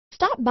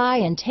Stop by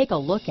and take a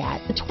look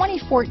at the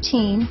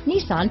 2014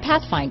 Nissan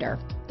Pathfinder.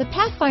 The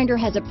Pathfinder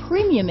has a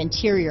premium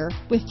interior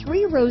with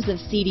 3 rows of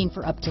seating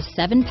for up to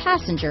 7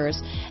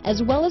 passengers,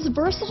 as well as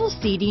versatile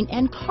seating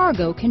and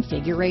cargo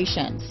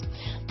configurations.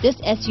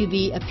 This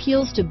SUV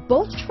appeals to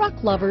both truck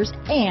lovers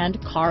and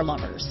car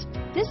lovers.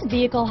 This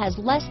vehicle has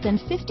less than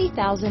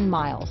 50,000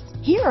 miles.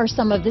 Here are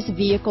some of this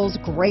vehicle's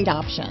great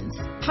options: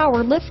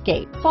 power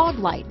liftgate, fog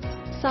lights,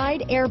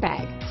 side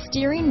airbag,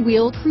 steering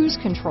wheel cruise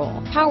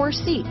control, power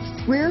seats,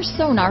 rear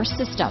sonar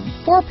system,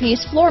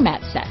 4-piece floor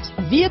mat set.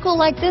 A vehicle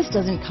like this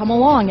doesn't come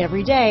along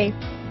every day.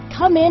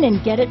 Come in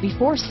and get it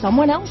before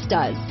someone else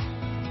does.